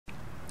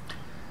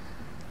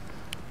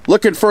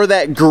Looking for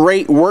that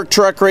great work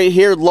truck right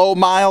here, low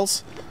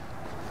miles.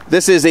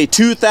 This is a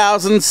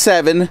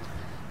 2007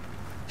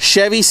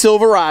 Chevy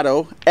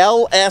Silverado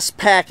LS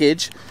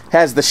package.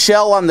 Has the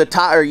shell on the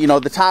top, or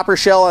the topper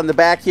shell on the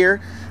back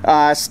here.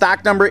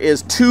 Stock number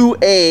is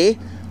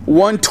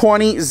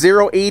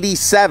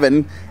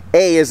 2A120087.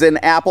 A is in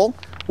Apple.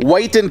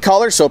 White in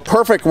color, so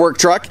perfect work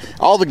truck.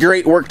 All the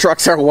great work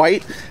trucks are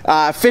white.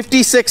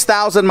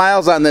 56,000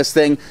 miles on this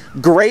thing.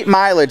 Great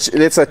mileage.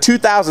 It's a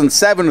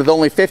 2007 with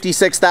only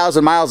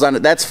 56,000 miles on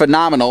it. That's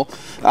phenomenal.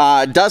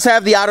 Does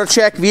have the auto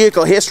check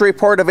vehicle history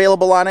report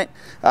available on it,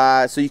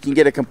 so you can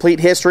get a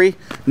complete history.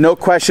 No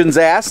questions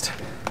asked.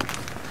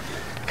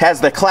 Has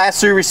the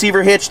Class 3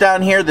 receiver hitch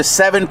down here, the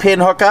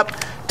 7-pin hookup.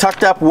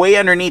 Tucked up way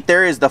underneath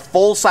there is the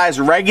full-size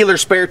regular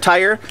spare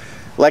tire.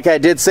 Like I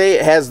did say,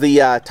 it has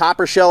the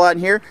topper shell on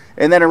here.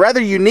 And then a rather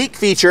unique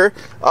feature,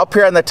 up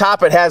here on the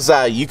top, it has,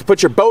 you can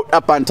put your boat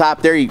up on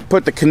top there. You can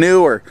put the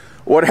canoe or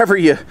whatever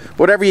you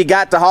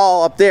got to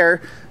haul up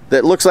there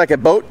that looks like a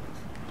boat.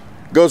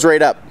 Goes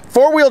right up.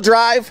 4-wheel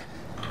drive,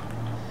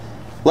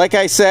 like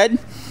I said,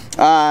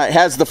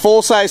 has the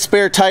full-size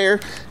spare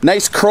tire.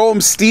 Nice chrome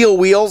steel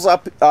wheels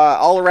up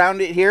all around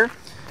it here.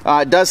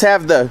 It does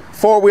have the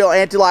 4-wheel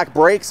anti-lock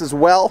brakes as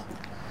well.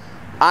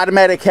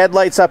 Automatic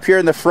headlights up here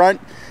in the front.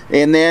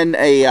 And then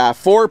a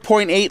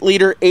 4.8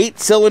 liter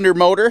 8-cylinder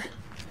motor.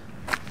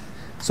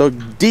 So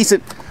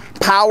decent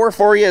power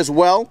for you as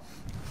well.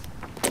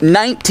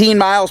 19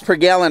 miles per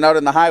gallon out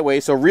on the highway,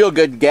 so real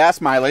good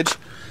gas mileage.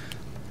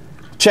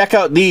 Check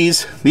out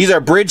these. These are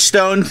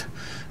Bridgestone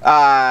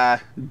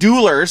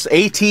Duelers,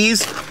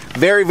 ATs.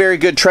 Very, very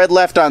good tread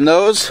left on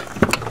those.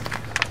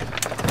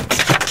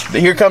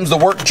 Here comes the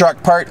work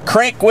truck part.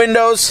 Crank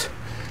windows,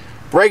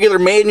 regular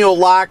manual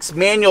locks,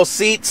 manual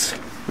seats.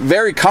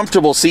 Very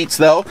comfortable seats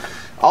though.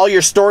 All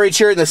your storage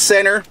here in the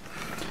center.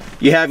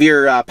 You have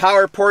your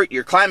power port,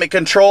 your climate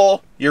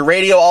control, your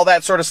radio, all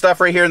that sort of stuff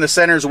right here in the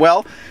center as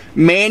well.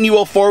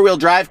 Manual 4-wheel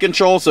drive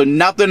control, so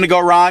nothing to go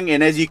wrong.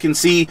 And as you can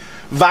see,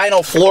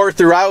 vinyl floor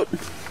throughout.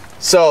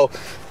 So,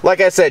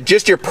 like I said,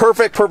 just your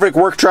perfect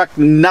work truck.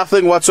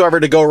 Nothing whatsoever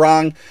to go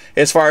wrong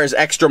as far as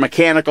extra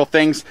mechanical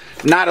things.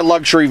 Not a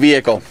luxury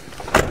vehicle.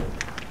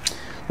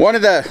 One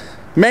of the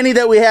many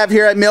that we have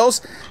here at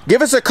Mills.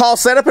 Give us a call,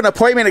 set up an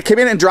appointment to come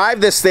in and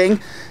drive this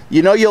thing.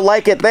 You know you'll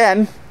like it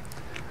then.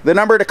 The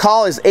number to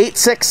call is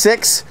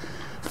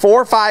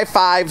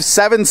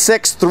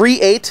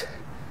 866-455-7638.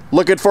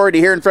 Looking forward to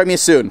hearing from you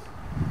soon.